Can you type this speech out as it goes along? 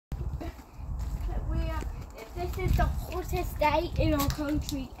this is the hottest day in our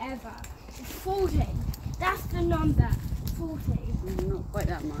country ever. It's 40. That's the number, 40. Not quite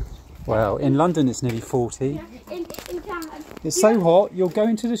that much. Well, in London it's nearly 40. Yeah, in Dad. It's so hot, you're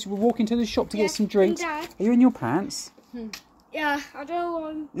going to we're walking to the shop to get some drinks. Dad. Are you in your pants? Yeah, I don't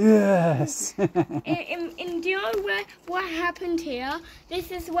want. Yes. Do you know what happened here?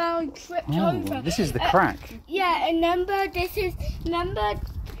 This is where I tripped over. This is the crack. Yeah, and remember, I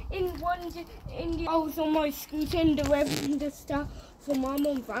was on my scooter and delivering the stuff for Mum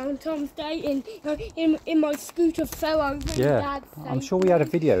on Valentine's Day, and in my scooter fell over. Yeah, I'm sure we had a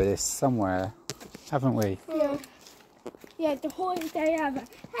video of this somewhere, haven't we? Yeah. Yeah, the hottest day ever.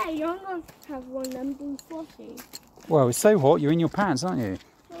 Hey, I'm going to have one of them blue floshies. Well, it's so hot, you're in your pants, aren't you?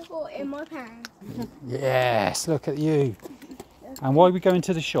 I'm hot in my pants. Yes, look at you. And why are we going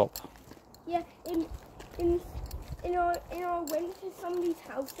to the shop? Yeah, I went to somebody's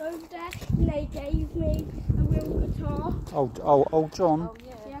house over there and they gave me a real guitar. Old John? Oh,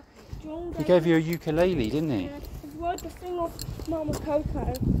 yeah. Yeah, John He gave you a ukulele, didn't he? Yeah, it's like the thing off Mama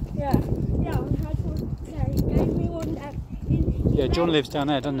Coco. Yeah, he gave me one that. Yeah, John lives down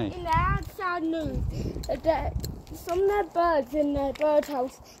there, doesn't he? In the outside news, some of their birds in their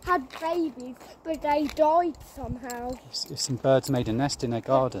birdhouse had babies, but they died somehow. Some birds made a nest in their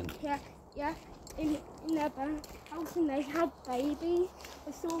garden. Yeah, in their birdhouse, and they had babies.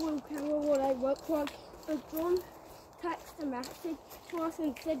 I saw on camera what they looked like, but John texted a message to us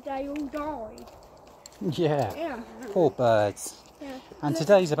and said they all died. Yeah. Poor birds. Yeah. And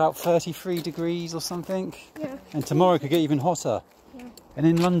today's about 33 degrees or something. Yeah. And tomorrow could get even hotter. Yeah. And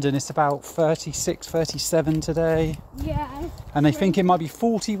in London it's about 36, 37 today. Yeah. And they think it might be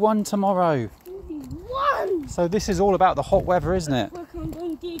 41 tomorrow. 41! So this is all about the hot weather, isn't it? Look, I'm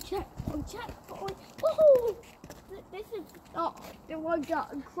going to checkpoint. Woohoo! This is the one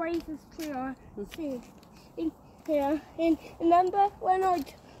that craziest tree I've seen. And remember when I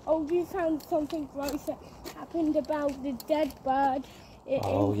told you something gross that happened about the dead bird?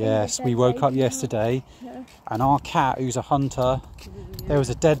 Oh yes, we woke up yesterday and our cat, who's a hunter, there was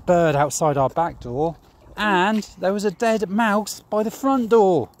a dead bird outside our back door and there was a dead mouse by the front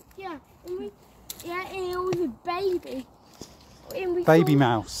door. Yeah, and it was a baby. Baby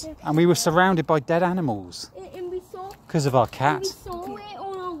mouse. Yeah. And we were surrounded by dead animals because of our cat. We saw it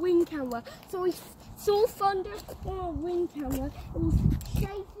on our ring camera. So we saw thunder on our ring camera. It was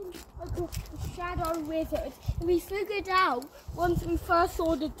shaking like a shadow wizard. And we figured out once we first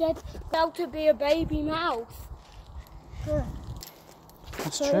saw the dead bird to be a baby mouse.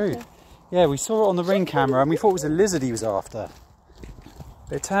 That's true. Yeah, we saw it on the ring camera and we thought it was a lizard he was after.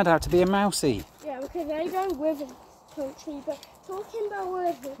 But it turned out to be a mousey. Yeah, because they don't live in country. But talking about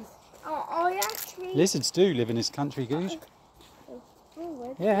lizards, I actually... Lizards do live in this country, Goose.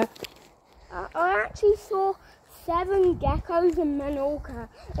 Yeah. I actually saw 7 geckos in Menorca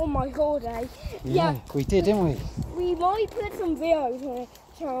on my holiday. Yeah, we did, didn't we? We might put some videos on it,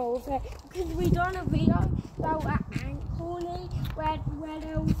 Charles, because we done a video about an ant colony where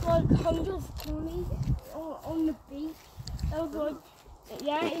there was like hundreds of colonies on the beach. There was like,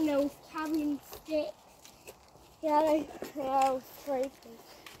 and they was carrying sticks. Yeah, that was crazy.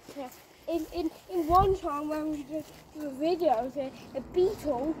 Yeah. In one time when we did the videos, a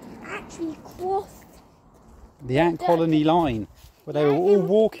beetle actually crossed the ant colony line where they were all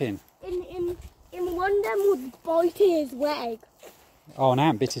walking. In one of them was biting his leg. Oh, an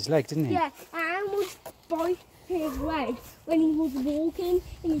ant bit his leg, didn't he? Yeah, an ant was biting his leg when he was walking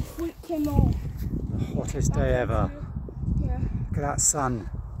and he flipped him off. The hottest day ever. Yeah. Look at that sun.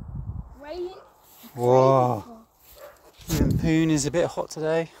 Right? Whoa. Even Poon is a bit hot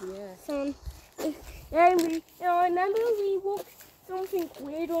today. Yeah. I remember we watched something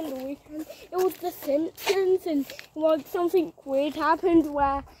weird on the weekend. It was The Simpsons, and like something weird happened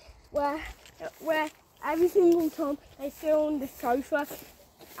where every single time they sit on the sofa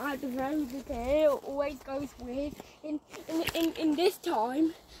at the very beginning, it always goes weird. In this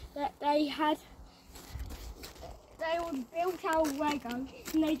time that they was built out of Lego, and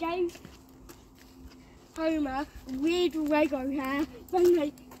they gave Homer weird Lego hair when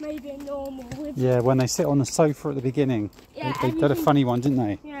they made it normal. Yeah, when they sit on the sofa at the beginning. Yeah, they did a funny one, didn't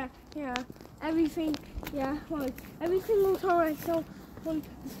they? Yeah. Everything, like every single time I saw on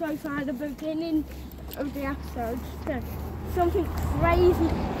the sofa at the beginning of the episode, something crazy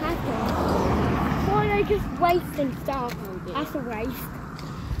happened. Why are they just wasting stuff? That's a waste.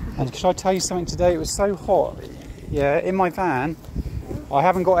 And should I tell you something today? It was so hot. Yeah, in my van, I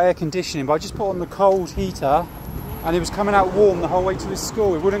haven't got air conditioning, but I just put on the cold heater and it was coming out warm the whole way to the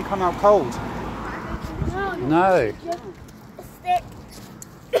school. It wouldn't come out cold. No.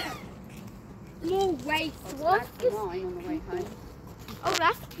 More waste. Mine on the way home. Oh,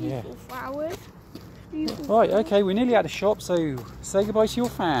 that's beautiful flowers. Beautiful Right, flowers. okay, we're nearly at the shop, so say goodbye to your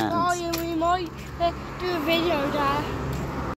fans. Oh, yeah, we might do a video there.